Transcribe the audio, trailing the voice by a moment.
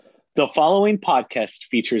The following podcast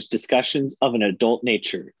features discussions of an adult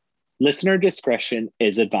nature. Listener discretion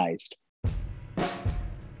is advised.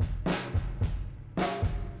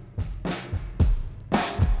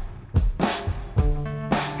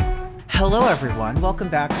 Hello, everyone. Welcome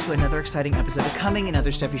back to another exciting episode of Coming and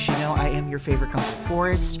Other Stuff You Should Know. I am your favorite Uncle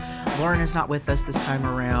Forrest. Lauren is not with us this time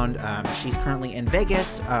around. She's currently in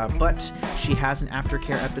Vegas, but she has an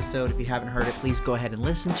aftercare episode. If you haven't heard it, please go ahead and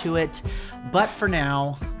listen to it. But for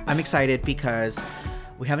now, I'm excited because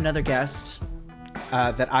we have another guest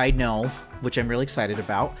that I know, which I'm really excited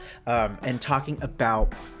about, and talking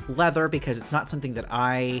about leather because it's not something that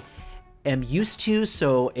I am used to,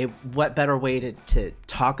 so what better way to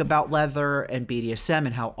talk about leather and BDSM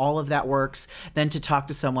and how all of that works than to talk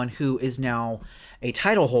to someone who is now a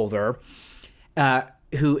title holder,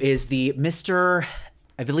 who is the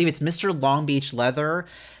I believe it's Mr. Long Beach Leather.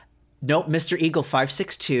 Nope, Mr. Eagle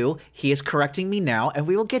 562. He is correcting me now, and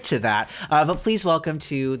we will get to that. But please welcome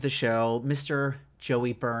to the show, Mr.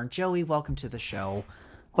 Joey Byrne. Joey, welcome to the show.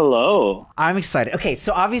 Hello. I'm excited. Okay,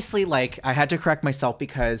 so obviously, I had to correct myself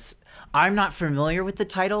because I'm not familiar with the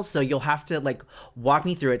title, so you'll have to, walk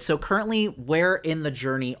me through it. So currently, where in the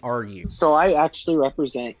journey are you? So I actually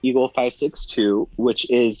represent Eagle 562, which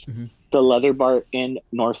is the leather bar in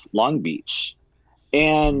North Long Beach.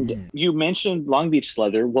 And you mentioned Long Beach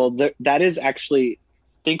Leather. Well, that is actually,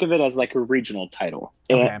 think of it as like a regional title.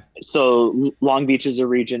 Okay. And so Long Beach is a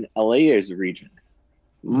region, LA is a region.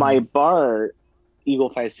 My bar, Eagle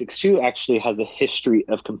 562, actually has a history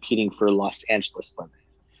of competing for Los Angeles Leather.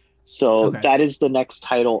 So that is the next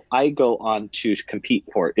title I go on to compete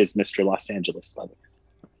for, is Mr. Los Angeles Leather.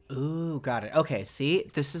 Ooh, got it. Okay, see,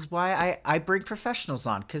 this is why I bring professionals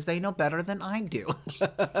on, because they know better than I do.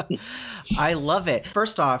 I love it.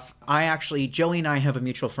 First off, Joey and I have a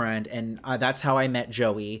mutual friend, and that's how I met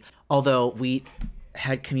Joey. Although we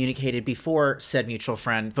had communicated before said mutual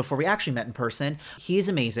friend, before we actually met in person. He's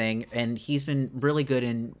amazing, and he's been really good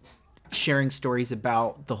in sharing stories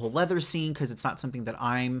about the whole leather scene, because it's not something that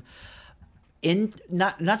I'm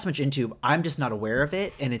not so much into. I'm just not aware of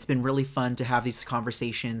it, and it's been really fun to have these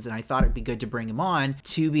conversations, and I thought it'd be good to bring him on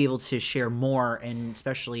to be able to share more, and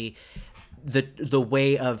especially the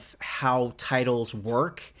way of how titles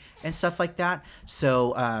work and stuff like that.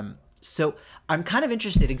 So I'm kind of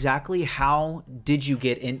interested, exactly how did you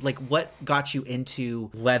get in, what got you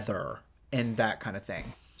into leather and that kind of thing?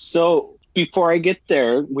 So before I get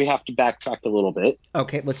there, we have to backtrack a little bit.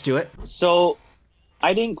 Okay, let's do it. So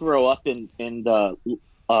I didn't grow up in the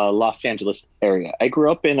Los Angeles area. I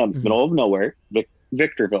grew up in a middle of nowhere,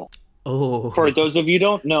 Victorville. Oh. For those of you who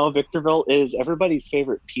don't know, Victorville is everybody's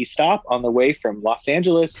favorite pee stop on the way from Los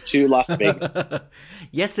Angeles to Las Vegas.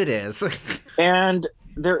 Yes, it is. And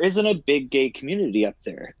there isn't a big gay community up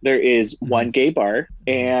there. There is one gay bar,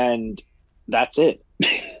 and that's it.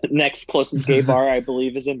 Next closest gay bar, I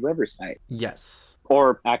believe, is in Riverside. Yes.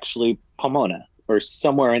 Or actually Pomona, or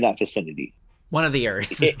somewhere in that vicinity. One of the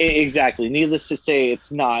areas. Exactly. Needless to say,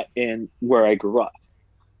 it's not in where I grew up.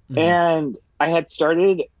 And I had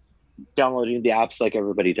started downloading the apps like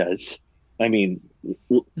everybody does. I mean,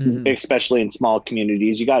 especially in small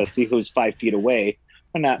communities, you got to see who's 5 feet away.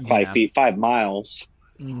 Well, not 5 feet, 5 miles.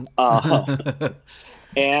 And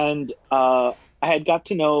I had got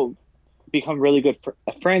to become really good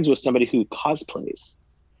friends with somebody who cosplays.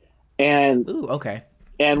 And ooh, okay.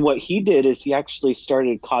 And what he did is he actually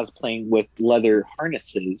started cosplaying with leather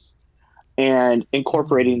harnesses and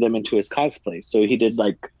incorporating them into his cosplay. So he did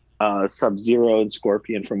Sub-Zero and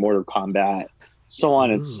Scorpion from Mortal Kombat, so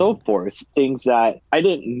on and so forth. Things that I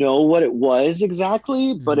didn't know what it was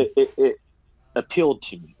exactly, but it appealed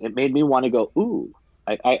to me. It made me want to go, ooh,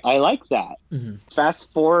 I like that.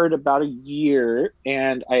 Fast forward about a year,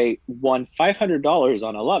 and I won $500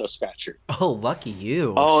 on a lotto scratcher. Oh, lucky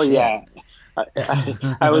you. Oh, shit. Yeah.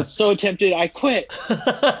 I was so tempted, I quit.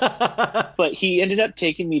 But he ended up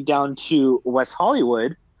taking me down to West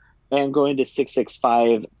Hollywood and going to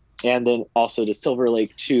 665, and then also to Silver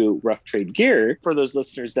Lake to Rough Trade Gear. For those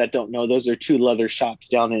listeners that don't know, those are 2 leather shops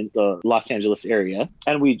down in the Los Angeles area.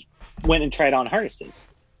 And we went and tried on harnesses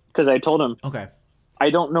because I told him, okay, I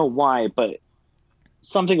don't know why, but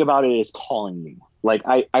something about it is calling me.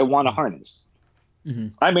 I want a harness.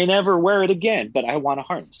 I may never wear it again, but I want a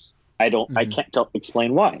harness. I can't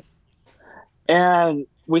explain why. And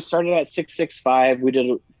we started at 665. We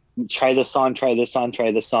did try this on.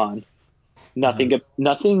 Nothing.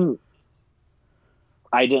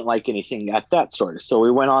 I didn't like anything at that store. So we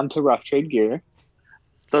went on to Rough Trade Gear.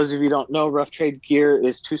 Those of you who don't know, Rough Trade Gear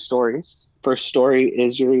is 2 stories. First story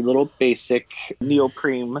is your little basic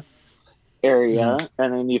neoprene area,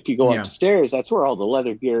 and then if you go Yeah. upstairs, that's where all the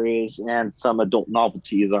leather gear is and some adult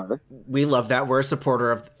novelties are. We love that. We're a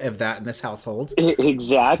supporter of that in this household.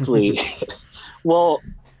 Exactly. Well,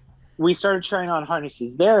 we started trying on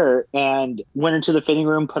harnesses there and went into the fitting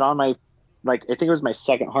room, put on my, like, I think it was my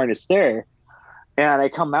second harness there. And I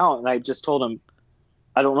come out and I just told him,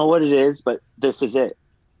 I don't know what it is, but this is it.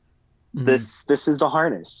 This is the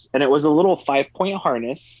harness. And it was a little 5-point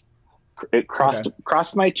harness. It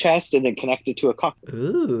crossed my chest and then connected to a cock.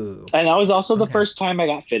 Ooh. And that was also the first time I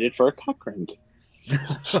got fitted for a cock ring.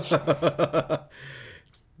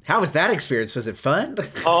 How was that experience? Was it fun?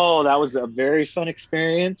 Oh, that was a very fun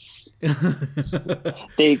experience.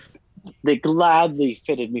 They gladly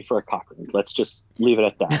fitted me for a cock ring. Let's just leave it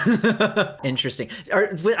at that. Interesting.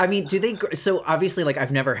 I mean, do they? So obviously, like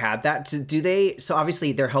I've never had that. Do they? So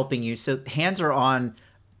obviously, they're helping you. So hands are on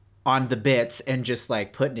the bits and just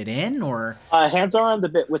like putting it in, or hands are on the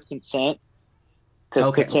bit with consent.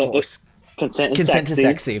 Okay, of course. Consent to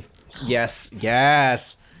sexy. Yes.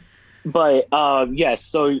 But yes,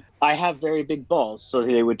 so I have very big balls, so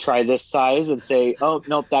they would try this size and say, "Oh,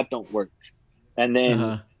 nope, that don't work," and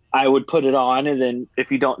then I would put it on, and then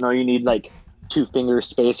if you don't know, you need like 2 finger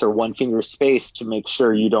space or 1 finger space to make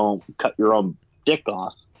sure you don't cut your own dick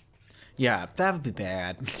off. Yeah, that would be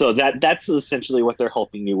bad. So that's essentially what they're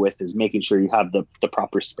helping you with, is making sure you have the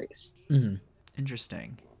proper space. Mm-hmm.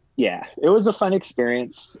 Interesting. Yeah, it was a fun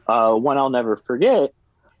experience, one I'll never forget.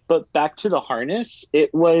 But back to the harness,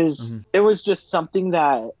 it was just something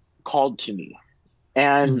that called to me,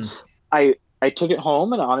 and I took it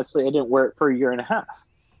home, and honestly, I didn't wear it for a year and a half.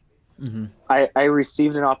 I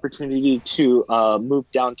received an opportunity to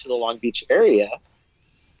move down to the Long Beach area,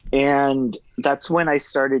 and that's when I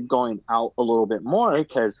started going out a little bit more,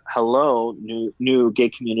 because new gay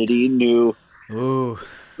community,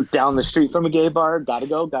 down the street from a gay bar, gotta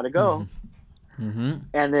go.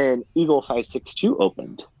 And then Eagle 562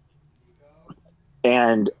 opened.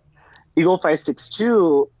 And Eagle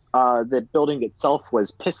 562, the building itself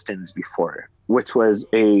was Pistons before, which was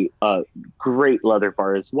a great leather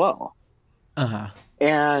bar as well.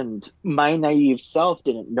 And my naive self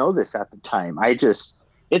didn't know this at the time.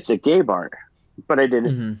 It's a gay bar, but I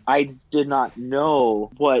did not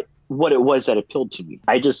know what it was that appealed to me.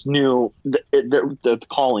 I just knew the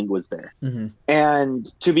calling was there.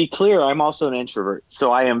 And to be clear, I'm also an introvert.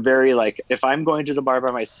 So I am very like, if I'm going to the bar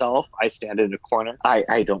by myself, I stand in a corner.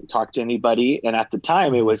 I don't talk to anybody. And at the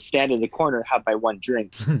time it was stand in the corner, have my one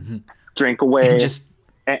drink, drink away.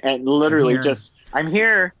 And literally I'm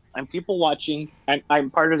here. I'm people watching. I'm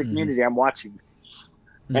part of the community. I'm watching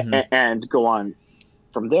and go on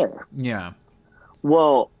from there. Yeah.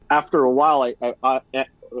 Well, after a while, I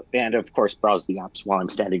and of course browse the apps while I'm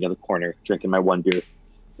standing in the corner drinking my one beer,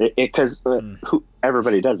 because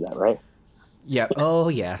everybody does that, right? Yeah. Oh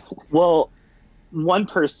yeah. Well, one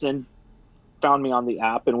person found me on the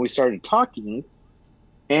app and we started talking,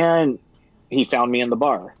 and he found me in the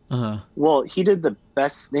bar. Well, he did the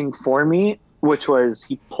best thing for me, which was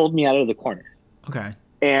he pulled me out of the corner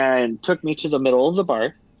and took me to the middle of the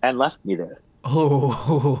bar and left me there.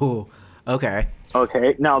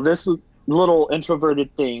 Okay, now this little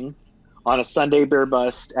introverted thing on a Sunday beer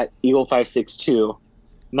bust at Eagle 562,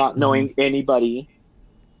 not knowing anybody.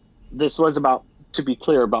 This was to be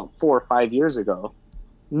clear, about 4 or 5 years ago.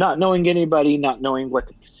 Not knowing anybody, not knowing what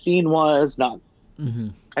the scene was, I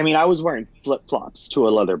mean, I was wearing flip-flops to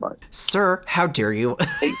a leather bar. Sir, how dare you?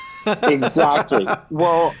 Exactly.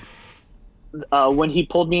 Well, when he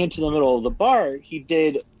pulled me into the middle of the bar, he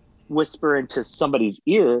did whisper into somebody's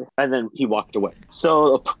ear, and then he walked away.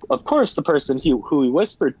 So of course the person who he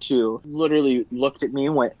whispered to literally looked at me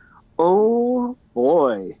and went, "Oh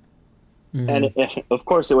boy." And of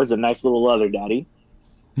course it was a nice little leather daddy.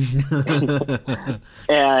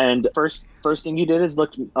 And first thing he did is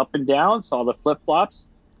looked up and down, saw the flip-flops,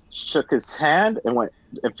 shook his hand and went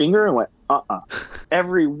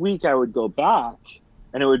Every week I would go back,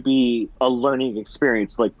 and it would be a learning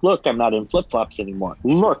experience. Like, look, I'm not in flip-flops anymore.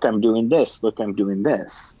 Look, I'm doing this. Look, I'm doing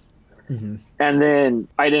this. And then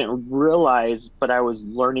I didn't realize, but I was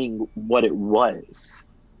learning what it was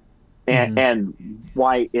and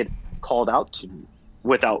why it called out to me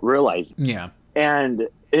without realizing. Yeah. And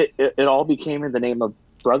it all became in the name of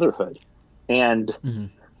brotherhood and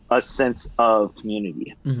a sense of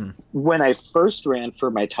community. When I first ran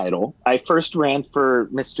for my title, I first ran for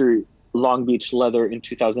Mr. Long Beach Leather in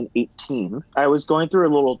 2018. I was going through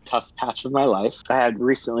a little tough patch of my life. I had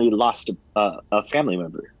recently lost a family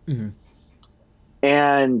member.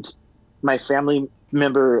 And my family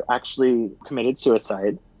member actually committed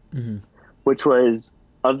suicide, which was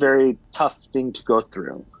a very tough thing to go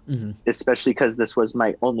through. especially because this was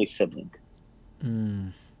my only sibling.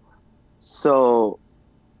 Mm. So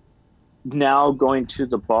now going to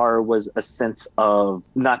the bar was a sense of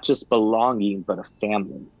not just belonging, but a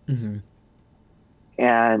family. Mm-hmm.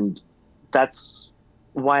 And that's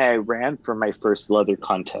why I ran for my first leather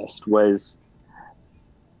contest.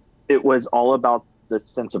 It was all about the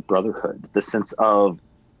sense of brotherhood, the sense of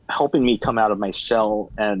helping me come out of my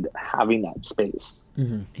shell and having that space.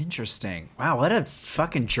 Mm-hmm. Interesting. Wow, what a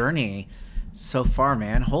fucking journey so far,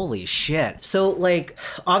 man. Holy shit. So, like,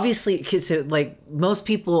 obviously, because, like, most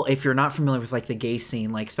people, if you're not familiar with, like, the gay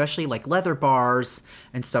scene, like, especially, like, leather bars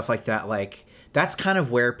and stuff like that, like, that's kind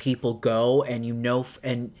of where people go, and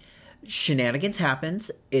and shenanigans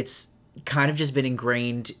happens. It's kind of just been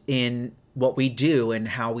ingrained in what we do and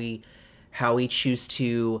how we choose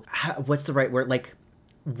to, what's the right word, like,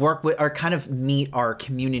 work with or kind of meet our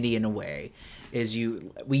community in a way.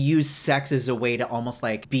 We use sex as a way to almost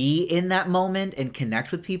like be in that moment and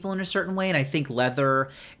connect with people in a certain way. And I think leather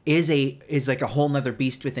is like a whole nother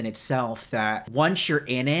beast within itself, that once you're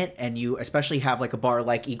in it and you especially have like a bar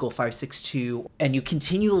like Eagle 562 and you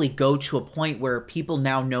continually go to a point where people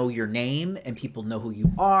now know your name and people know who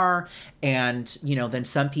you are. And, you know, then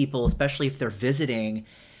some people, especially if they're visiting,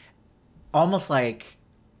 almost like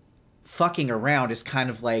fucking around is kind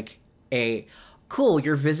of like a cool,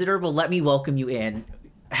 you're a visitor, well, let me welcome you in,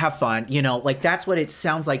 have fun, you know, like that's what it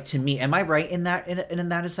sounds like to me. Am I right in that in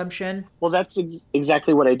that assumption? Well, that's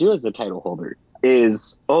exactly what I do as a title holder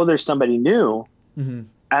is, there's somebody new. Mm-hmm.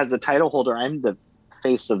 As a title holder, I'm the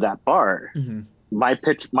face of that bar. Mm-hmm. My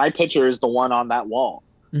picture is the one on that wall.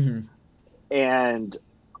 Mm-hmm. And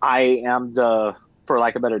I am for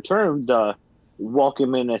lack of a better term, the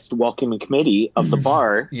welcoming committee of the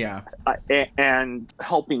bar. Yeah. And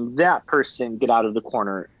helping that person get out of the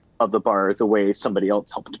corner of the bar the way somebody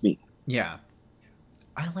else helped me. Yeah.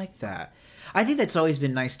 I like that. I think that's always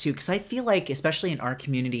been nice too, because I feel like, especially in our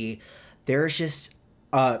community, there's just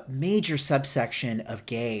a major subsection of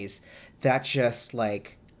gays that just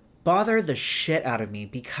like bother the shit out of me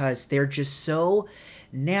because they're just so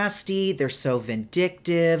nasty, they're so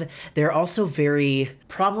vindictive, they're also very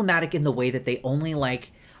problematic in the way that they only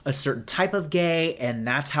like a certain type of gay and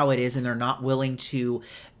that's how it is, and they're not willing to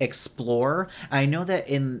explore. I know that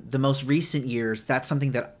in the most recent years, that's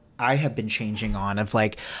something that I have been changing on, of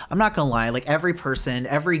like, I'm not gonna lie, like every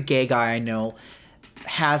gay guy I know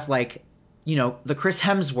has like, you know, the Chris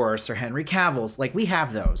Hemsworths or Henry Cavill's, like we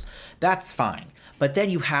have those, that's fine. But then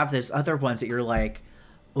you have those other ones that you're like,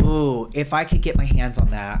 ooh, if I could get my hands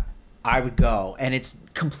on that, I would go. And it's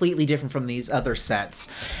completely different from these other sets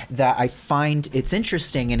that I find it's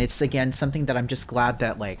interesting. And it's, again, something that I'm just glad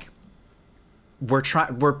that, like,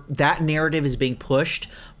 that narrative is being pushed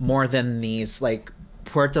more than these, like,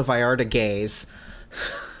 Puerto Vallarta gays.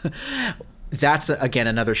 That's, again,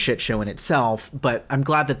 another shit show in itself. But I'm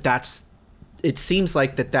glad that it seems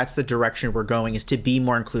like that's the direction we're going, is to be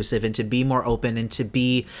more inclusive and to be more open and to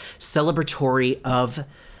be celebratory of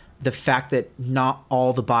the fact that not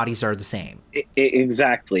all the bodies are the same.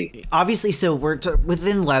 Exactly. Obviously, so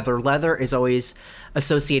within leather is always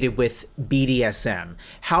associated with BDSM.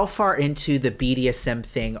 How far into the BDSM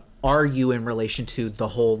thing are you in relation to the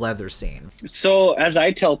whole leather scene? So as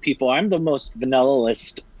I tell people, I'm the most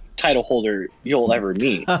vanilla-list title holder you'll ever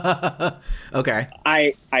meet. Okay.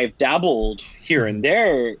 I've dabbled here and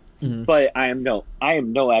there, mm-hmm. but I am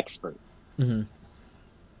no expert. Mm-hmm.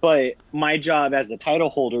 But my job as a title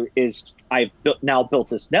holder is I've now built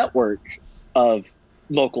this network of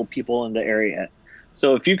local people in the area.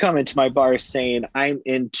 So if you come into my bar saying I'm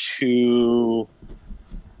into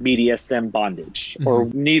BDSM bondage, mm-hmm. or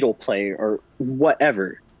needle play or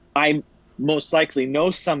whatever, I most likely know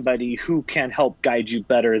somebody who can help guide you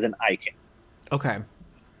better than I can. Okay.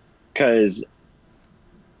 Because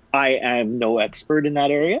I am no expert in that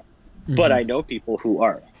area, mm-hmm. but I know people who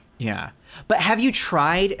are. Yeah. But have you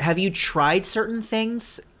tried certain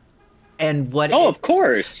things? And what? Oh, of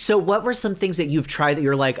course. So what were some things that you've tried that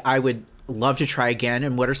you're like, I would love to try again?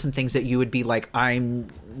 And what are some things that you would be like, I'm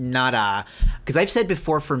not because I've said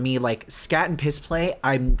before, for me, like scat and piss play,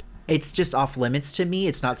 it's just off limits to me.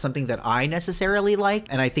 It's not something that I necessarily like.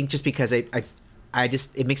 And I think just because I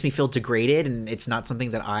just, it makes me feel degraded and it's not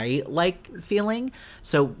something that I like feeling.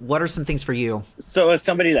 So what are some things for you? So as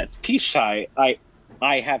somebody that's peace shy,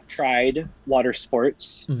 I have tried water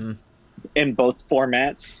sports, mm-hmm. in both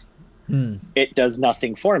formats. Mm. It does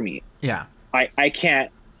nothing for me. Yeah. I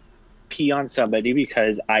can't pee on somebody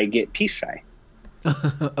because I get pee shy.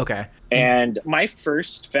 Okay. And my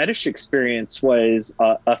first fetish experience was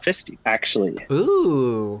a fisty, actually.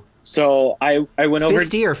 Ooh. So I went over...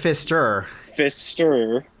 Fisty or fister?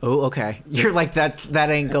 fister. Oh, okay. You're like that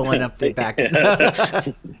ain't going up the back.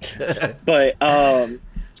 But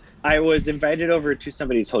I was invited over to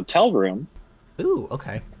somebody's hotel room, Ooh,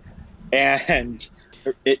 okay. and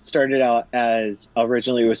it started out as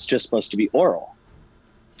originally it was just supposed to be oral.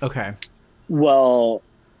 Okay. Well,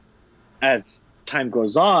 as time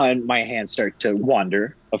goes on, my hands start to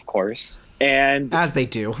wander, of course, and As they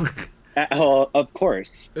do. of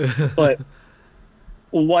course, but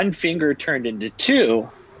one finger turned into two.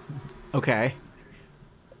 Okay.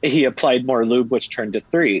 He applied more lube, which turned to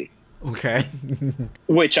three, Okay.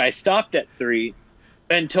 which I stopped at three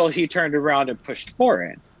until he turned around and pushed four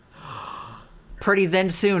in. Pretty then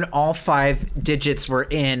soon, all 5 digits were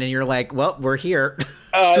in, and you're like, well, we're here.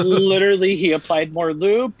 Literally, he applied more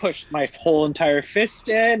lube, pushed my whole entire fist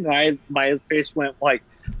in, and my face went like,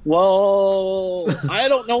 well, I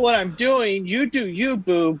don't know what I'm doing. You do you,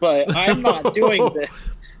 boo, but I'm not doing this.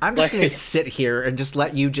 I'm just going to sit here and just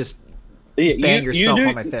let you just bang yourself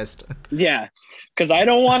on my fist. Yeah, because I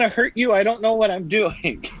don't want to hurt you. I don't know what I'm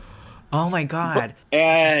doing. Oh my God.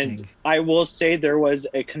 And I will say there was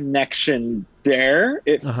a connection there.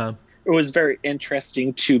 It was very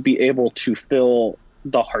interesting to be able to feel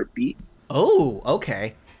the heartbeat. Oh,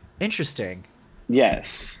 okay. Interesting.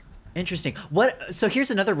 Yes. Interesting. So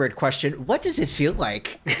here's another weird question. What does it feel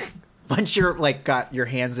like once you're like got your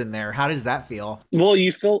hands in there? How does that feel? Well,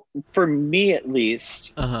 you feel, for me at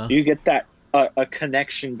least, you get that a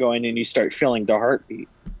connection going, and you start feeling the heartbeat.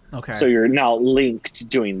 Okay. So you're now linked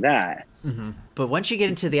doing that. Mm-hmm. But once you get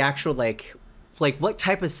into the actual like what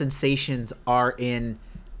type of sensations are in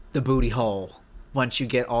the booty hole once you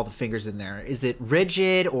get all the fingers in there? Is it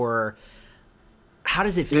rigid, or how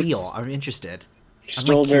does it feel? I'm interested.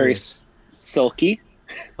 Still like very silky.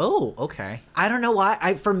 Oh, okay. I don't know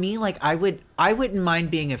why. For me, like I wouldn't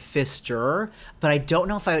mind being a fister, but I don't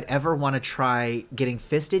know if I would ever want to try getting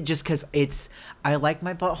fisted, just because I like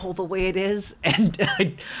my butthole the way it is, and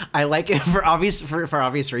I like it for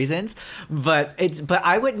obvious reasons. But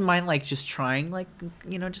I wouldn't mind like just trying, like,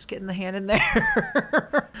 just getting the hand in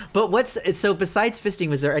there. But so besides fisting,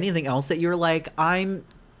 was there anything else that you're like, I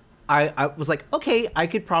was like, okay, I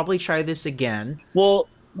could probably try this again? Well,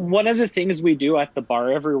 one of the things we do at the bar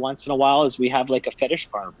every once in a while is we have like a fetish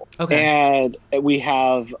carnival. Okay. And we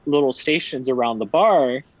have little stations around the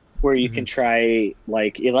bar where you can try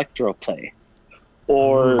like electro play.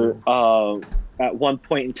 Or at one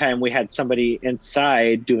point in time, we had somebody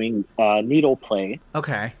inside doing needle play.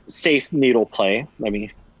 Okay. Safe needle play. Let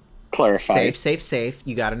me clarify. Safe.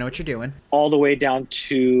 You got to know what you're doing. All the way down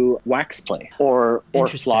to wax play or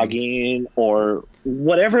flogging or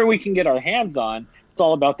whatever we can get our hands on. It's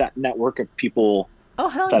all about that network of people. Oh,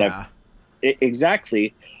 hell yeah.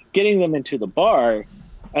 Exactly. Getting them into the bar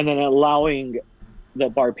and then allowing the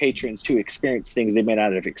bar patrons to experience things they may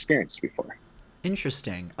not have experienced before.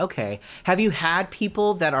 Interesting. Okay. Have you had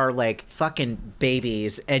people that are like fucking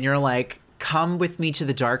babies and you're like, come with me to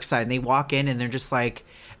the dark side, and they walk in and they're just like,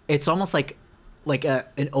 it's almost like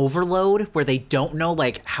an overload where they don't know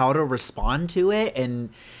like how to respond to it,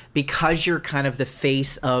 and because you're kind of the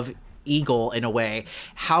face of Eagle in a way,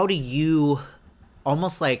 how do you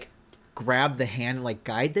almost like grab the hand and like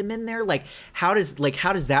guide them in there? Like how does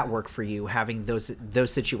that work for you, having those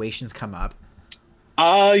situations come up?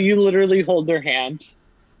 You literally hold their hand,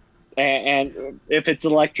 and if it's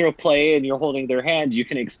electro play and you're holding their hand, you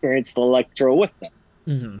can experience the electro with them.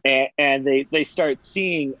 Mm-hmm. And they start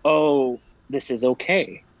seeing, oh, this is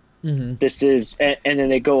okay. Mm-hmm. This is, and then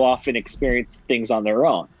they go off and experience things on their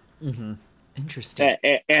own. Mm-hmm. Interesting.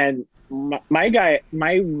 And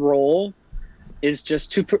my role is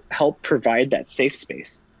just to help provide that safe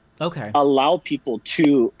space. Okay. Allow people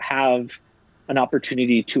to have an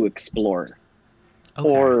opportunity to explore,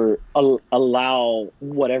 or allow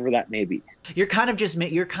whatever that may be. You're kind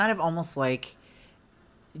of almost like,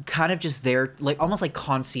 kind of just there, like almost like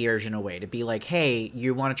concierge in a way, to be like, hey,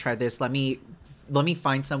 you want to try this? Let me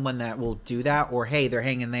find someone that will do that, or hey, they're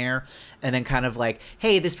hanging there, and then kind of like,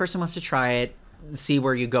 hey, this person wants to try it, see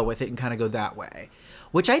where you go with it, and kind of go that way,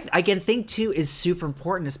 which I can think too is super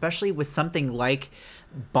important, especially with something like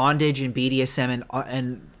bondage and BDSM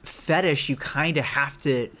and fetish. You kind of have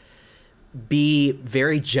to be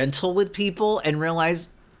very gentle with people and realize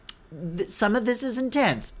some of this is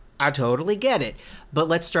intense. I totally get it, but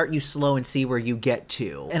let's start you slow and see where you get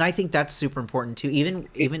to. And I think that's super important too. Even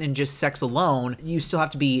in just sex alone, you still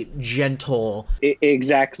have to be gentle.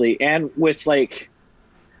 Exactly. And with like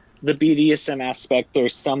the BDSM aspect,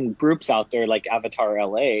 there's some groups out there like Avatar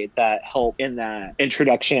LA that help in that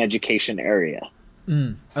introduction education area.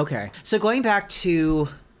 Okay. So going back to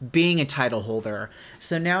being a title holder.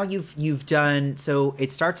 So now you've done, so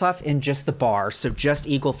it starts off in just the bar, so just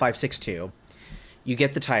Eagle 562. You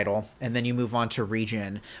get the title, and then you move on to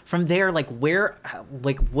region. From there, what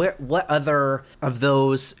other of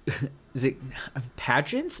those is it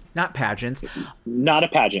pageants? Not pageants. Not a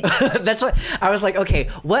pageant. That's what I was like. Okay,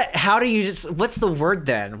 how do you what's the word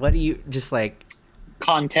then? What do you just like?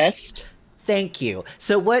 Contest. Thank you.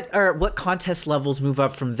 So what contest levels move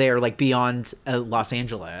up from there, like beyond Los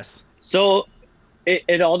Angeles? So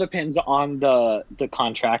it all depends on the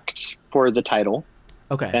contract for the title.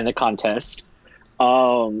 Okay. And the contest.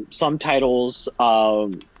 Some titles,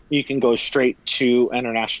 you can go straight to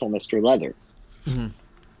International Mr. Leather, mm-hmm.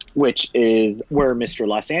 which is where Mr.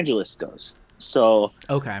 Los Angeles goes. So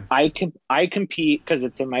okay, I compete because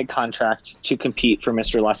it's in my contract to compete for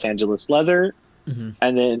Mr. Los Angeles Leather, mm-hmm.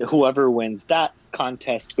 and then whoever wins that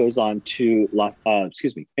contest goes on to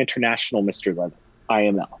International Mr. Leather.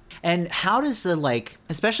 IML. And how does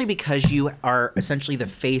especially because you are essentially the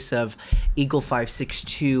face of Eagle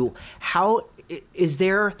 562, how is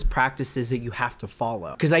there practices that you have to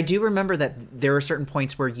follow? Because I do remember that there are certain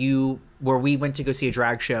points where we went to go see a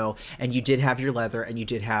drag show and you did have your leather and you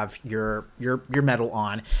did have your medal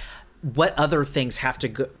on. What other things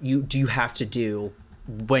do you have to do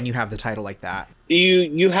when you have the title like that?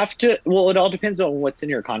 You have to, well, it all depends on what's in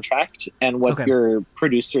your contract and what your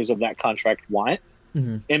producers of that contract want.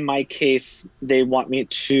 Mm-hmm. In my case, they want me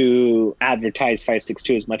to advertise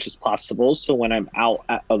 562 as much as possible. So when I'm out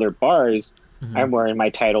at other bars, mm-hmm. I'm wearing my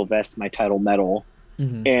title vest, my title medal,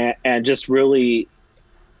 mm-hmm. and just really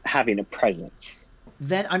having a presence.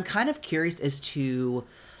 Then I'm kind of curious as to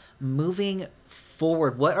moving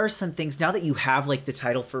forward. What are some things now that you have like the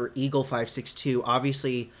title for Eagle 562?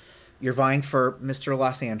 Obviously, you're vying for Mr.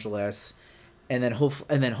 Los Angeles. And then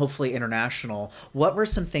hopefully international. What were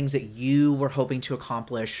some things that you were hoping to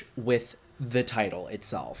accomplish with the title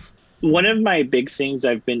itself? One of my big things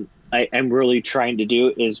I'm really trying to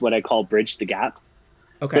do is what I call bridge the gap.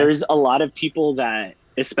 Okay. There's a lot of people that,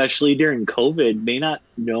 especially during COVID, may not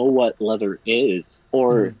know what leather is,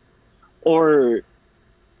 or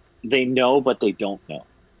they know but they don't know.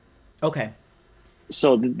 Okay.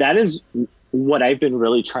 So that is what I've been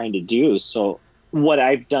really trying to do. So what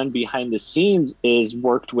I've done behind the scenes is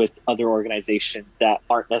worked with other organizations that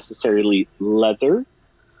aren't necessarily leather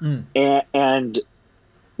and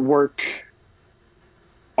work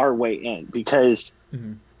our way in, because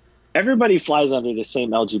mm-hmm. everybody flies under the same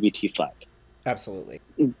LGBT flag. Absolutely.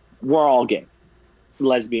 We're all gay,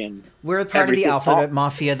 lesbian. We're part of the alphabet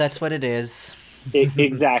mafia. That's what it is.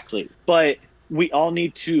 Exactly. But we all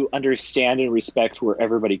need to understand and respect where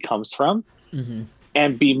everybody comes from. Mm-hmm.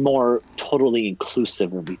 And be more totally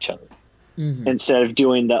inclusive of each other. Mm-hmm. Instead of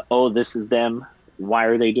doing this is them, why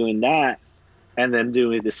are they doing that? And then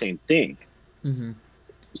doing the same thing. Mm-hmm.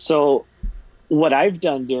 So what I've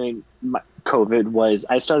done during COVID was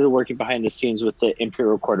I started working behind the scenes with the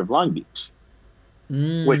Imperial Court of Long Beach,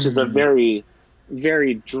 which is a very,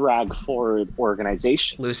 very drag forward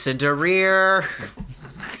organization. Lucinda Rear.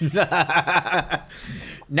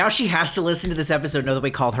 Now she has to listen to this episode, know that we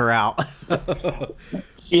called her out.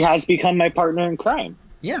 She has become my partner in crime.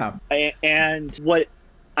 Yeah. And what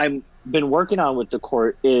I've been working on with the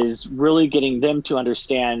court is really getting them to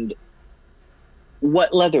understand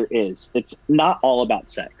what leather is. It's not all about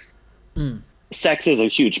sex. Mm. Sex is a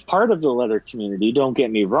huge part of the leather community, don't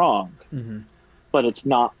get me wrong. Mm-hmm. But it's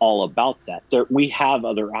not all about that. We have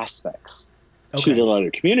other aspects to the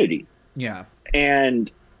leather community. Yeah. And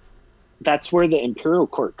that's where the Imperial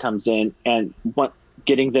Court comes in, and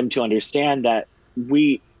getting them to understand that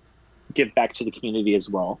we give back to the community as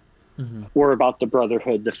well. Mm-hmm. We're about the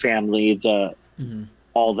brotherhood, the family,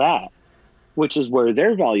 all that, which is where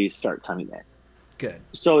their values start coming in. Good.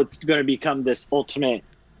 So it's going to become this ultimate,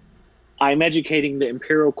 I'm educating the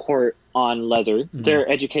Imperial Court on leather. Mm-hmm. They're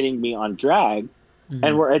educating me on drag,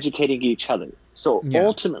 and we're educating each other. So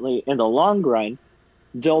ultimately, in the long run,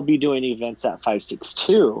 they'll be doing events at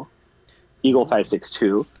 562, Eagle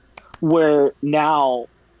 562, where now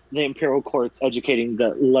the Imperial Court's educating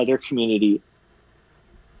the leather community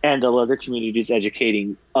and the leather community is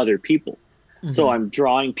educating other people. Mm-hmm. So I'm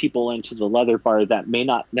drawing people into the leather bar that may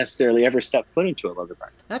not necessarily ever step foot into a leather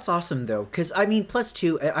bar. That's awesome, though, because, I mean, plus,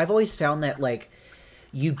 too, I've always found that,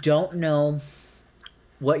 you don't know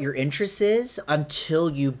what your interest is until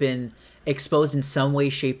you've been exposed in some way,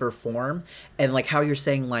 shape, or form. And, how you're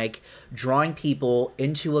saying, drawing people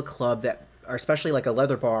into a club that or especially like a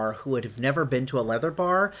leather bar, who would have never been to a leather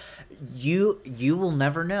bar, you will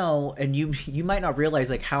never know, and you might not realize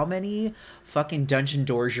like how many fucking dungeon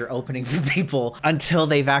doors you're opening for people until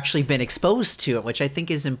they've actually been exposed to it, which I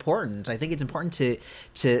think is important. I think it's important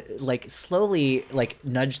to like slowly like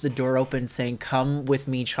nudge the door open, saying, "Come with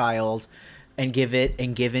me, child," and give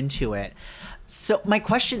into it. So my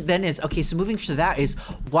question then is, okay, so moving to that is,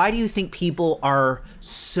 why do you think people are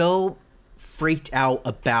so freaked out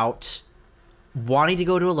about wanting to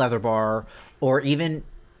go to a leather bar or even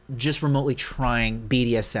just remotely trying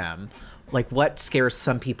BDSM? Like, what scares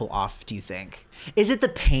some people off, do you think? Is it the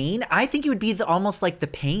pain? I think it would be almost like the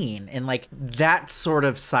pain and like that sort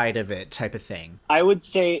of side of it type of thing. I would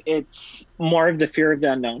say it's more of the fear of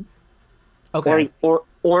the unknown. Okay.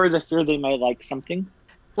 Or the fear they might like something.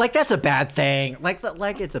 Like, that's a bad thing. Like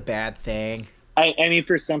it's a bad thing. I mean,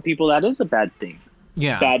 for some people, that is a bad thing.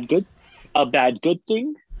 Yeah. A bad good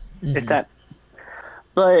thing. Mm-hmm. If that,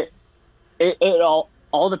 but it all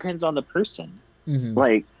depends on the person. Mm-hmm.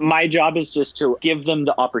 Like, my job is just to give them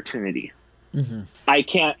the opportunity. Mm-hmm. I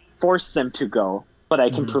can't force them to go, but I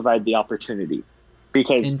can provide the opportunity,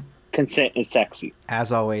 because consent is sexy.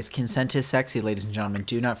 As always, consent is sexy, ladies and gentlemen.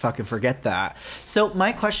 Do not fucking forget that. So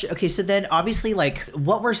my question, okay, so then obviously, like,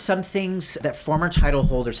 what were some things that former title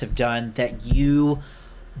holders have done that you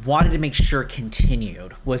wanted to make sure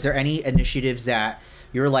continued? Was there any initiatives that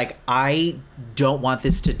you're like, I don't want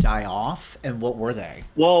this to die off? And what were they?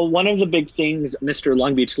 Well, one of the big things Mr.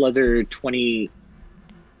 Long Beach Leather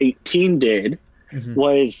 2018 did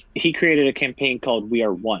was he created a campaign called We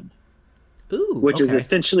Are One. Ooh, which is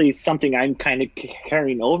essentially something I'm kind of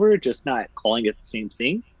carrying over, just not calling it the same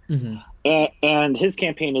thing. Mm-hmm. And his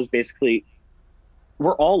campaign is basically,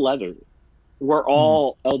 we're all leather. We're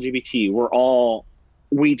all LGBT.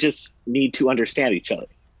 We just need to understand each other.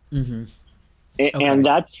 Mm-hmm. And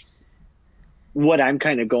that's what I'm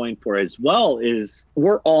kind of going for as well, is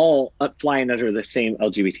we're all flying under the same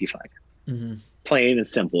LGBT flag. Mm-hmm. Plain and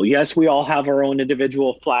simple. Yes, we all have our own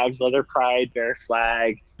individual flags, leather pride, bear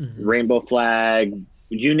flag, rainbow flag,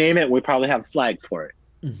 you name it, we probably have a flag for it.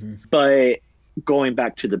 Mm-hmm. But going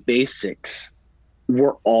back to the basics,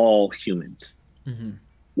 we're all humans. Mm-hmm.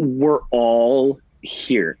 We're all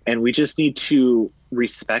here, and we just need to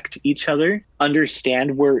respect each other,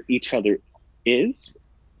 understand where each other is,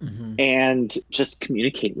 and just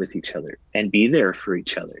communicate with each other and be there for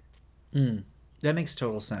each other. That makes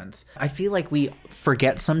total sense. I feel like we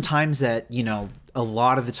forget sometimes that, you know, a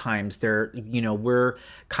lot of the times we're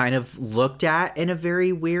kind of looked at in a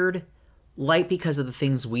very weird light because of the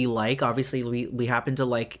things we like. Obviously, we happen to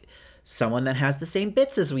like someone that has the same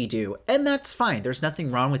bits as we do, and that's fine. There's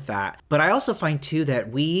nothing wrong with that. But I also find too that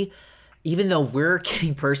we, even though we're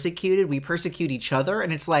getting persecuted, we persecute each other,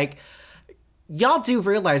 and it's like, y'all do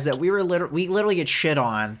realize that we literally get shit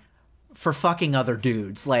on for fucking other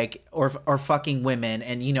dudes, like, or fucking women,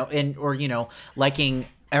 and liking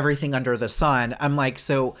everything under the sun. I'm like,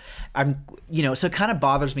 so it kind of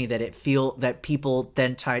bothers me that people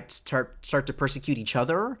then start to persecute each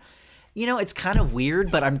other. You know, it's kind of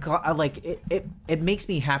weird, but I like it makes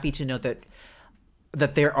me happy to know that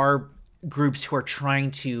there are groups who are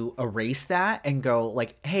trying to erase that and go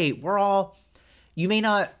like, hey, you may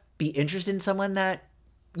not be interested in someone that,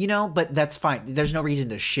 but that's fine. There's no reason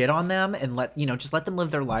to shit on them, and just let them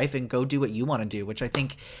live their life and go do what you want to do, which I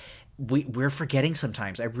think we're forgetting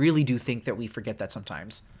sometimes. I really do think that we forget that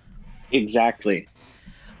sometimes. Exactly.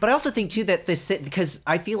 But I also think too that because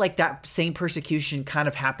I feel like that same persecution kind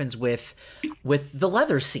of happens with the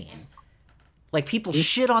leather scene. Like, people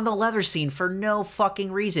shit on the leather scene for no fucking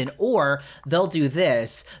reason. Or they'll do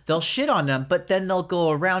this, they'll shit on them, but then they'll go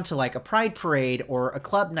around to like a pride parade or a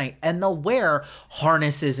club night and they'll wear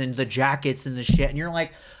harnesses and the jackets and the shit. And you're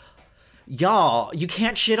like, y'all, you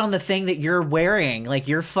can't shit on the thing that you're wearing. Like,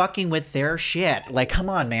 you're fucking with their shit. Like, come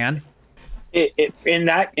on, man. In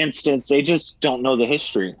that instance, they just don't know the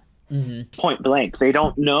history. Point blank. They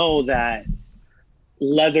don't know that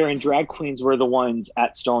leather and drag queens were the ones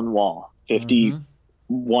at Stonewall 2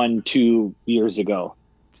 years ago.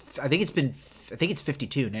 I think it's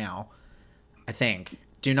 52 now. I think.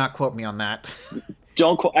 Do not quote me on that.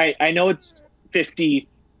 Don't quote. I know it's 50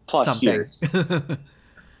 plus something. Years.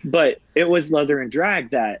 But it was leather and drag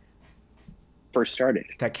that first started.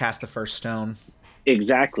 That cast the first stone.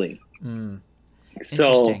 Exactly.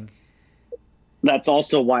 So that's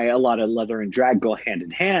also why a lot of leather and drag go hand in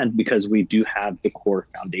hand, because we do have the core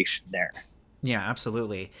foundation there. Yeah,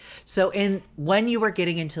 absolutely. So when you were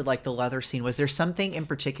getting into like the leather scene, was there something in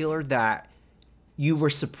particular that you were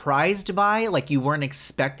surprised by? Like, you weren't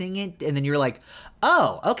expecting it, and then you're like,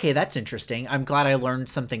 oh, okay, that's interesting. I'm glad I learned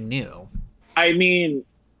something new. I mean,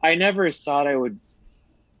 I never thought I would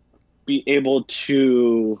be able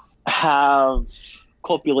to have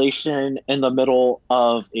copulation in the middle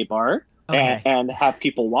of a bar Okay. and have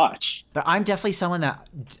people watch. But I'm definitely someone that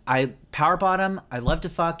I power bottom. I love to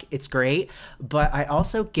fuck. It's great, but I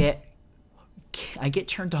get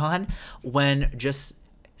turned on when just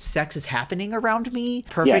sex is happening around me.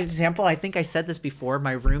 Perfect Yes. example. I think I said this before.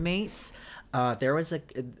 My roommates, there was at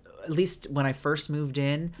least when I first moved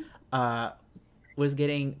in, was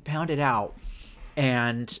getting pounded out,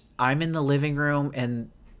 and I'm in the living room, and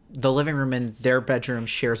the living room in their bedroom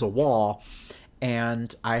shares a wall,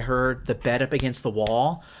 and I heard the bed up against the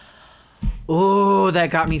wall. Oh, that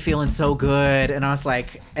got me feeling so good. And I was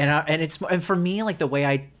like, and for me, like the way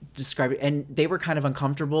I described it, and they were kind of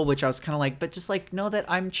uncomfortable, which I was kind of like, but just like, know that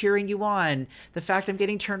I'm cheering you on. The fact I'm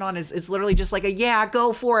getting turned on is literally just like yeah,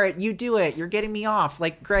 go for it. You do it. You're getting me off.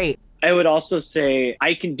 Like, great. I would also say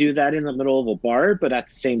I can do that in the middle of a bar, but at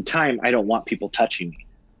the same time, I don't want people touching me.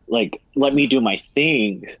 Like, let me do my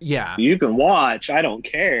thing. Yeah. You can watch. I don't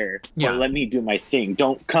care. But Yeah. let me do my thing.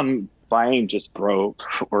 Don't come by and just broke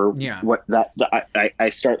or Yeah. what I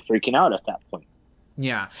start freaking out at that point.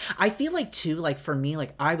 Yeah. I feel like too, like for me,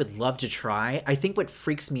 like I would love to try. I think what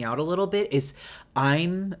freaks me out a little bit is I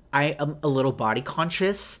am a little body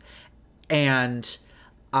conscious, and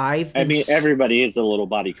I've I been mean, everybody is a little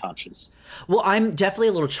body conscious. well, I'm definitely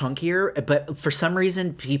a little chunkier, but for some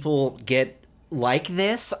reason people get like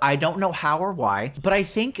this. I don't know how or why, but I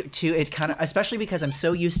think too it kind of, especially because I'm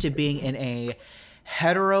so used to being in a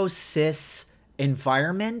hetero cis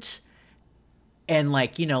environment, and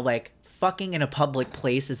like, like fucking in a public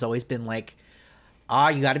place has always been like,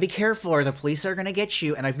 you got to be careful or the police are going to get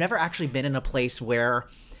you. And I've never actually been in a place where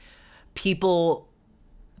people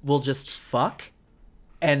will just fuck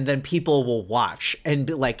and then people will watch and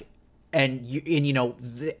be like,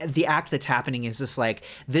 the act that's happening is just like,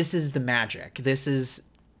 this is the magic. This is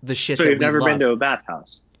the shit So that you've we never been love. to a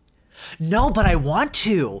bathhouse. No, but I want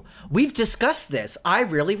to. We've discussed this. I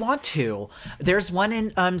really want to. There's one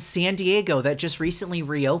in San Diego that just recently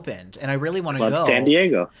reopened, and I really want to Love go. San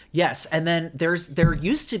Diego. Yes, and then there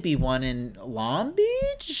used to be one in Long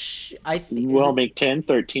Beach. I think. Wilmington,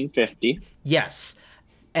 1350. Yes.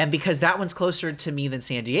 And because that one's closer to me than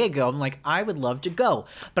San Diego, I'm like, I would love to go.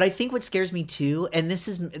 But I think what scares me too, and this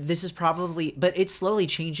is probably, but it's slowly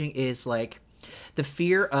changing, is like the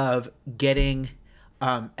fear of getting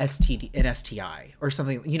an STI or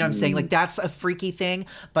something. You know what I'm saying? Like that's a freaky thing.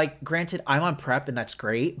 Like granted, I'm on PrEP and that's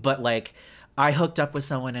great, but like I hooked up with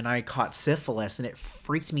someone and I caught syphilis and it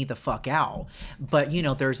freaked me the fuck out. But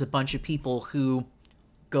there's a bunch of people who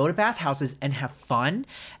go to bathhouses and have fun,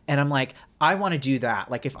 and I'm like, I want to do that.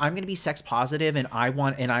 Like if I'm going to be sex positive and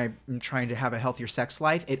I'm trying to have a healthier sex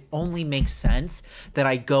life, it only makes sense that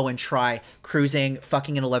I go and try cruising,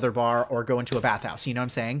 fucking in a leather bar, or go into a bathhouse. You know what I'm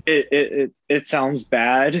saying? It sounds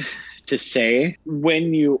bad to say.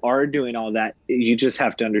 When you are doing all that, you just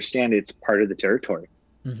have to understand it's part of the territory.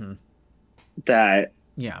 Mm-hmm. That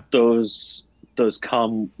Yeah. those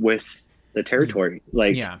come with the territory. Mm-hmm.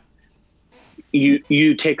 Like Yeah.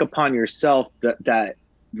 you take upon yourself that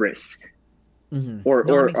risk. Mm-hmm. Or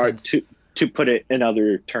No, that makes or sense. to put it in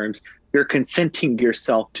other terms, you're consenting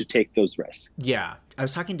yourself to take those risks. Yeah. I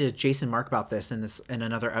was talking to Jason Mark about this in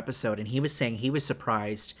another episode, and he was saying he was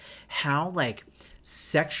surprised how like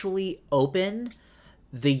sexually open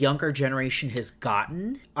the younger generation has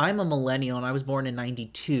gotten. I'm a millennial and I was born in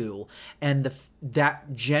 92, and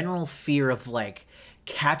that general fear of like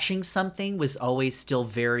catching something was always still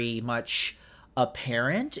very much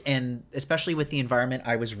apparent, and especially with the environment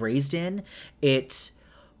I was raised in, it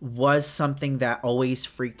was something that always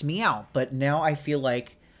freaked me out. But now I feel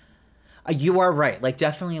like you are right. Like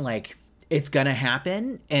definitely like it's gonna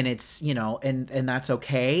happen, and it's and that's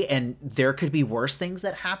okay, and there could be worse things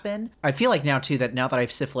that happen. I feel like now too that now that I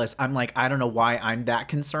have syphilis, I'm like, I don't know why I'm that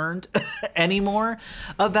concerned anymore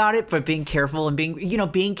about it, but being careful and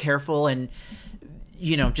being careful and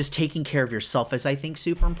just taking care of yourself is, I think,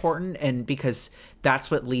 super important, and because that's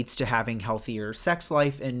what leads to having healthier sex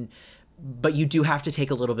life. But you do have to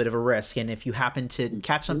take a little bit of a risk, and if you happen to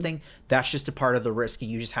catch something, that's just a part of the risk, and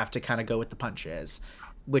you just have to kind of go with the punches,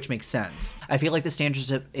 which makes sense. I feel like the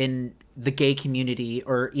standards in the gay community,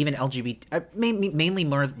 or even LGBT, mainly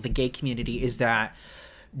more the gay community, is that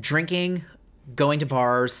drinking, going to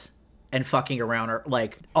bars, and fucking around are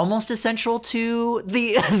like almost essential to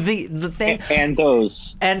the thing.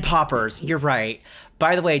 And Poppers. You're right.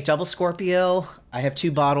 By the way, Double Scorpio, I have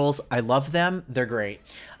 2 bottles. I love them. They're great.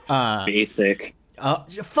 basic.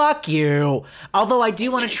 Fuck you. Although I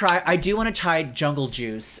do want to try Jungle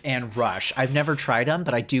Juice and Rush. I've never tried them,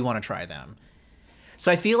 but I do want to try them.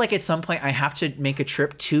 So I feel like at some point I have to make a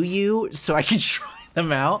trip to you so I can try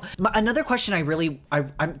them out. Another question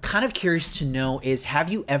I'm kind of curious to know is, have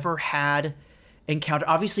you ever had encounter,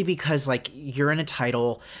 obviously because like you're in a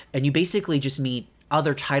title and you basically just meet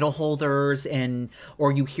other title holders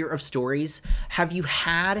or you hear of stories. Have you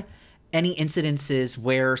had any incidences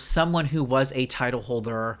where someone who was a title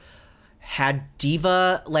holder had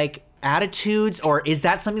diva like attitudes, or is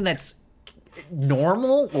that something that's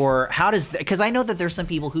normal, or how does that, because I know that there's some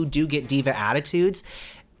people who do get diva attitudes.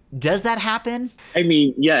 Does that happen? I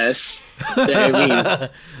mean, yes. I mean,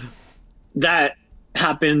 that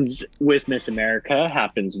happens with Miss America,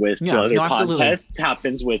 happens with other contests,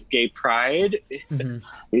 happens with Gay Pride,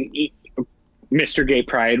 Mr. Gay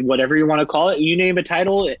Pride, whatever you want to call it. You name a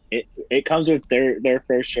title, it comes with their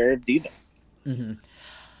fair share of divas. Mm-hmm.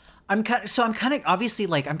 I'm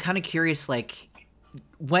kind of curious, like,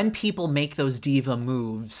 when people make those diva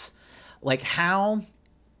moves, like how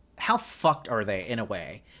fucked are they in a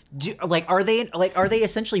way? Are they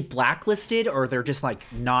essentially blacklisted, or they're just like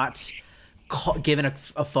not given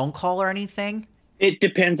a phone call or anything? It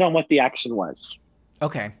depends on what the action was.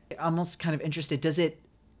 Okay. I'm almost kind of interested. Does it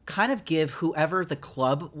kind of give whoever the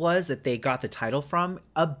club was that they got the title from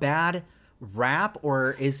a bad rap,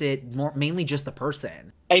 or is it mainly just the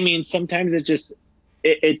person? I mean, sometimes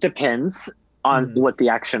it depends on what the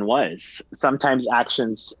action was. Sometimes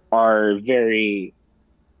actions are very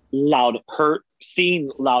loud, seen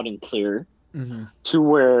loud and clear, to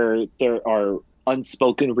where there are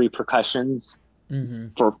unspoken repercussions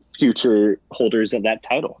for future holders of that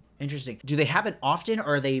title. Interesting. Do they happen often,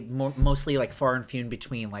 or are they mostly like far and few in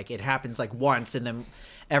between? Like it happens like once and then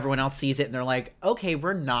everyone else sees it and they're like, okay,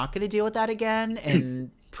 we're not going to deal with that again,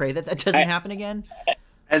 and pray that doesn't happen again?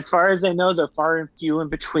 As far as I know, they're far and few in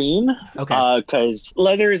between. Okay. Because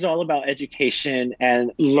leather is all about education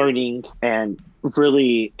and learning and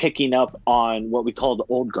really picking up on what we call the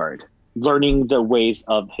old guard, learning the ways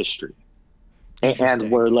of history and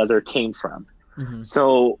where leather came from.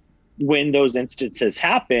 So when those instances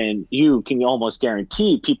happen, you can almost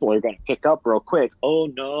guarantee people are going to pick up real quick. Oh,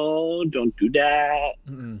 no, don't do that.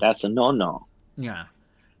 That's a no-no. Yeah,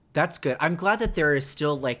 that's good. I'm glad that there is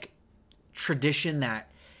still like tradition that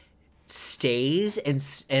stays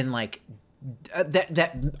and like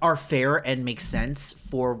that are fair and make sense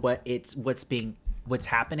for what's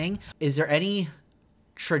happening. Is there any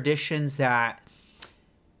traditions that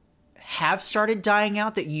have started dying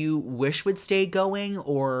out that you wish would stay going,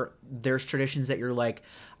 or there's traditions that you're like,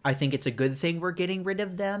 I think it's a good thing we're getting rid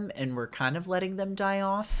of them and we're kind of letting them die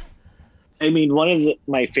off? I mean, one of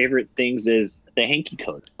my favorite things is the hanky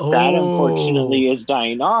code. That unfortunately is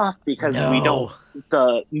dying off because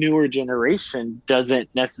the newer generation doesn't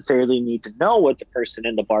necessarily need to know what the person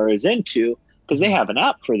in the bar is into because they have an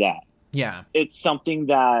app for that. Yeah. It's something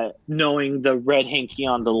that knowing the red hanky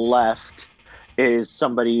on the left is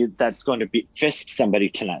somebody that's going to fist somebody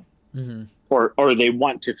tonight. Or they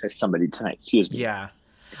want to fist somebody tonight. Excuse me. Yeah.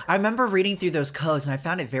 I remember reading through those codes and I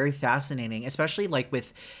found it very fascinating, especially like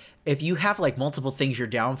if you have like multiple things you're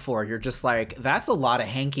down for, you're just like, that's a lot of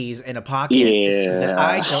hankies in a pocket that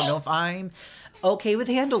I don't know if I'm okay with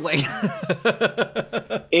handling.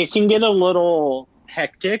 It can get a little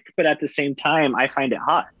hectic, but at the same time, I find it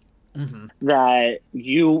hot that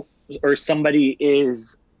you or somebody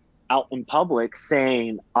is out in public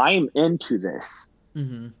saying, I'm into this,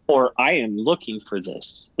 or I am looking for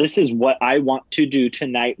this. This is what I want to do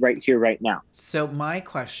tonight, right here, right now. So my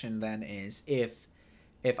question then is, if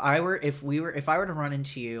I were to run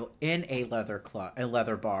into you in a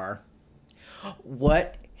leather bar,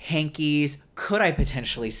 what hankies could I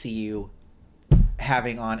potentially see you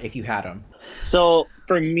having on if you had them? So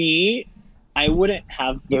for me, I wouldn't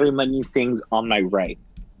have very many things on my right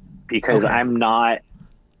because I'm not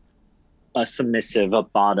a submissive, a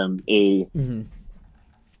bottom,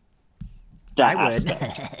 that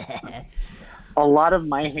aspect. A lot of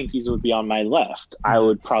my hankies would be on my left. I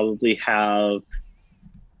would probably have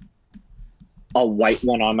a white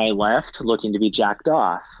one on my left looking to be jacked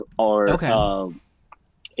off, or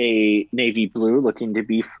a navy blue looking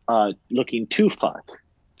to fuck.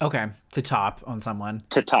 Okay. To top on someone.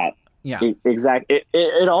 To top. Yeah. Exactly.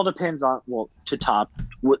 It all depends on, to top,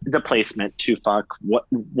 the placement, to fuck,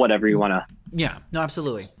 whatever you want to. Yeah. No,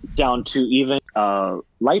 absolutely. Down to even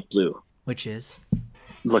light blue. Which is?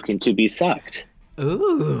 Looking to be sucked.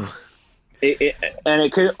 Ooh. And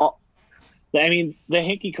it could I mean, the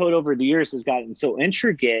hanky code over the years has gotten so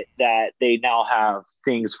intricate that they now have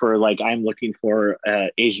things for like I'm looking for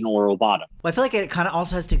Asian oral bottom. Well, I feel like it kind of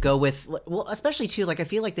also has to go with, well, especially too, like I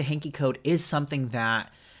feel like the hanky code is something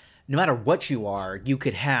that no matter what you are, you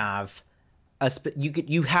could have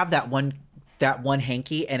you have that one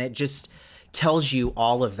hanky, and it just tells you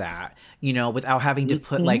all of that, without having to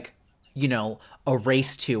put like, a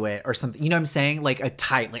race to it or something. You know what I'm saying? Like a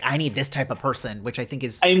type, like I need this type of person, which I think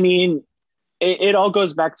is. I mean, it all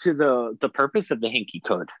goes back to the purpose of the hanky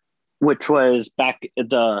code, which was back in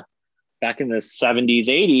the 70s,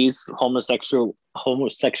 80s,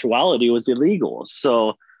 homosexuality was illegal.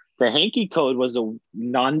 So the hanky code was a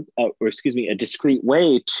discreet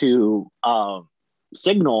way to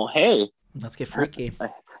signal, hey, Let's get freaky.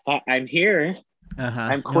 I'm here.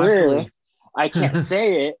 I'm No, queer. absolutely. I can't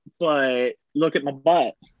say it, but look at my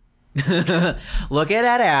butt. Look at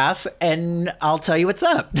that ass, and I'll tell you what's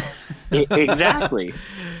up. Exactly.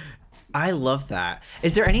 I love that.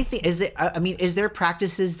 Is there anything? Is there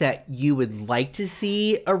practices that you would like to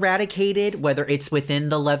see eradicated, whether it's within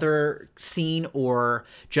the leather scene or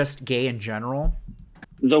just gay in general?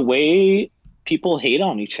 The way people hate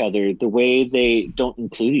on each other, the way they don't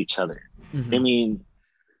include each other. Mm-hmm. I mean,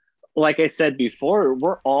 like I said before,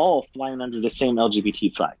 we're all flying under the same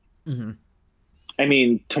LGBT flag. Mm-hmm. I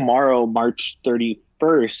mean, tomorrow, March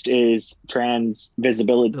 31st, is Trans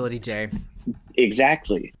Visibility Day.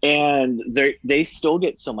 Exactly. And they still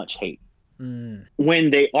get so much hate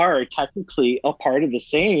when they are technically a part of the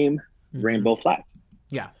same rainbow flag.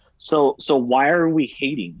 Yeah. So why are we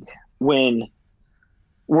hating when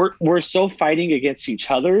we're so fighting against each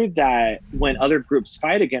other that when other groups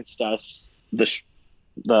fight against us, the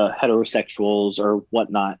heterosexuals or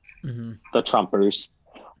whatnot, the Trumpers,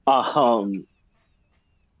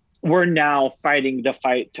 we're now fighting to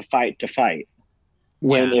fight.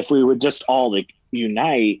 When if we would just all like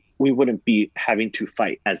unite, we wouldn't be having to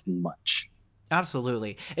fight as much.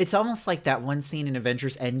 Absolutely. It's almost like that one scene in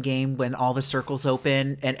Avengers Endgame when all the circles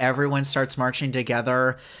open and everyone starts marching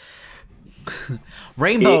together.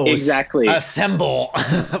 Rainbows. Exactly. Assemble.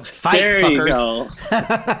 Fight, there fuckers. You go.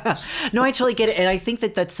 No, I totally get it. And I think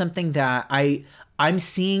that that's something that I'm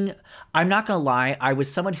seeing. I'm not going to lie. I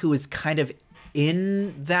was someone who was kind of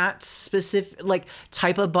in that specific like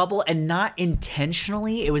type of bubble, and not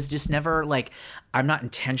intentionally. It was just never like, I'm not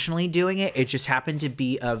intentionally doing it. It just happened to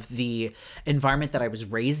be of the environment that I was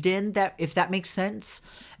raised in, that, if that makes sense,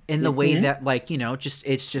 in the way that, like,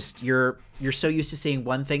 it's just you're so used to seeing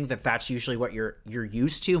one thing that's usually what you're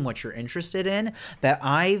used to and what you're interested in, that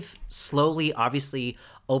I've slowly obviously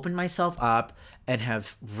opened myself up and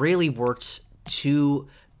have really worked to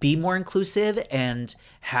be more inclusive and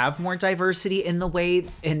have more diversity in the way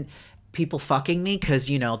in people fucking me, because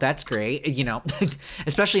that's great,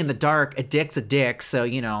 especially in the dark. A dick's a dick, so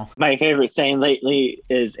my favorite saying lately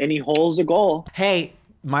is any hole's a goal. Hey,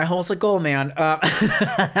 my hole's a goal, man.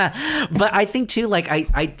 But I think too, like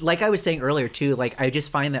I was saying earlier too, like I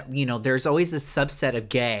just find that there's always this subset of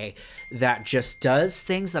gay that just does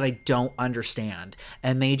things that I don't understand,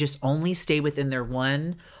 and they just only stay within their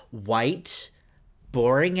one white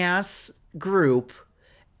boring ass group.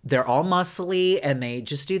 They're all muscly and they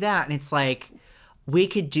just do that, and it's like, we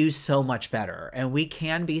could do so much better, and we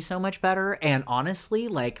can be so much better. And honestly,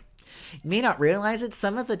 like, you may not realize it,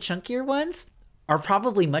 some of the chunkier ones are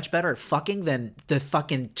probably much better at fucking than the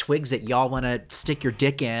fucking twigs that y'all want to stick your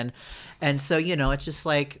dick in. And so it's just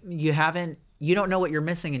like, you don't know what you're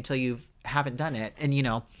missing until you haven't done it. And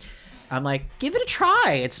I'm like, give it a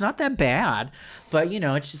try. It's not that bad. But,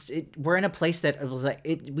 it's just, we're in a place that it was like,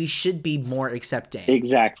 we should be more accepting.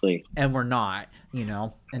 Exactly. And we're not,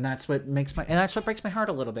 and that's what breaks my heart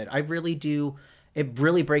a little bit. I really do. It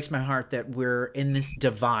really breaks my heart that we're in this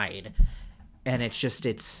divide, and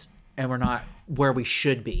and we're not where we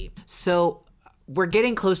should be. So we're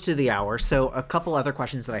getting close to the hour. So a couple other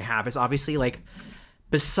questions that I have is, obviously, like,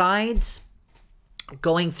 besides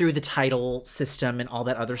going through the title system and all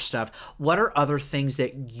that other stuff, what are other things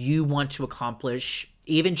that you want to accomplish,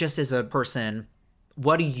 even just as a person?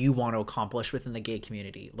 What do you want to accomplish within the gay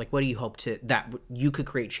community? Like, what do you hope that you could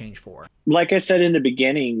create change for? Like I said in the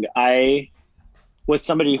beginning, I was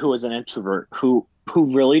somebody who was an introvert who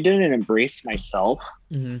really didn't embrace myself.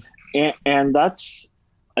 And that's,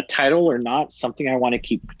 a title or not, something I want to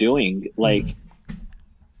keep doing. Like,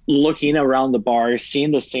 looking around the bar,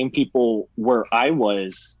 seeing the same people where I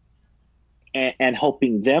was, and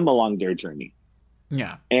helping them along their journey.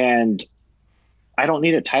 Yeah. And I don't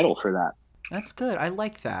need a title for that. That's good. I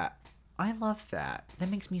like that. I love that. That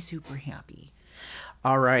makes me super happy.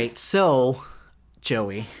 All right. So,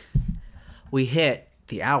 Joey, we hit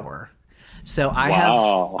the hour. So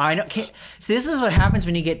Wow. I know. So this is what happens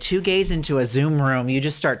when you get two gays into a Zoom room. You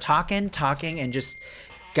just start talking, and just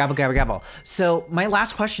gabble, gabble, gabble. So my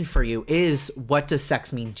last question for you is, what does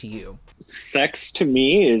sex mean to you? Sex to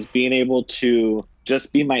me is being able to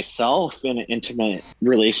just be myself in an intimate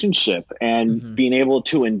relationship and being able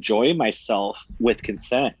to enjoy myself with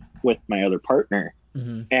consent with my other partner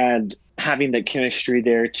and having the chemistry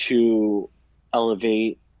there to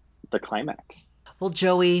elevate the climax. Well,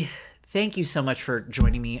 Joey, thank you so much for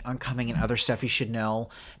joining me on Coming and Other Stuff You Should Know.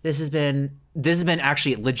 This has been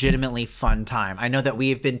actually a legitimately fun time. I know that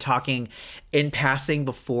we've been talking in passing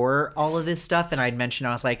before all of this stuff, and I'd mentioned,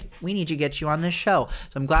 I was like, we need to get you on this show.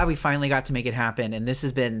 So I'm glad we finally got to make it happen, and this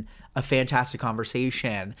has been a fantastic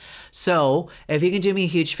conversation. So if you can do me a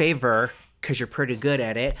huge favor, because you're pretty good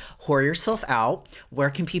at it, whore yourself out. Where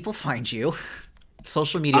can people find you,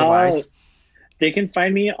 social media wise? They can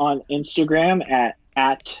find me on Instagram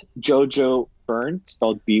at Jojo Byrne,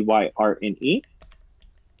 spelled Byrne.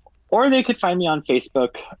 Or they could find me on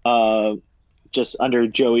Facebook just under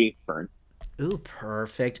Joey Byrne. Ooh,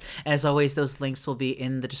 perfect. As always, those links will be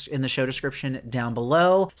in the show description down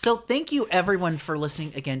below. So thank you everyone for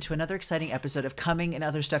listening again to another exciting episode of Coming and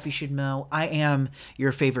Other Stuff You Should Know. I am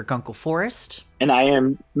your favorite Gunkle Forrest. And I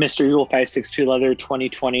am Mr. Eagle 562 Leather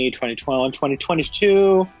 2020, 2021,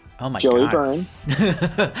 2022. Oh my Joey God. Byrne.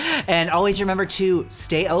 And always remember to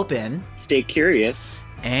stay open. Stay curious.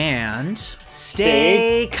 And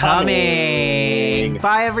stay coming.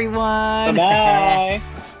 Bye, everyone. Bye.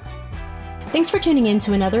 Thanks for tuning in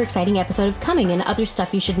to another exciting episode of Coming and Other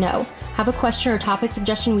Stuff You Should Know. Have a question or topic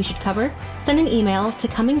suggestion we should cover? Send an email to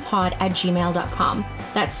cummingpod@gmail.com.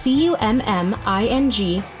 That's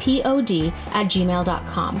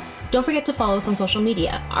cummingpod@gmail.com. Don't forget to follow us on social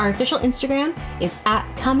media. Our official Instagram is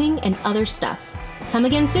 @Coming and Other Stuff. Come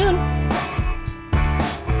again soon.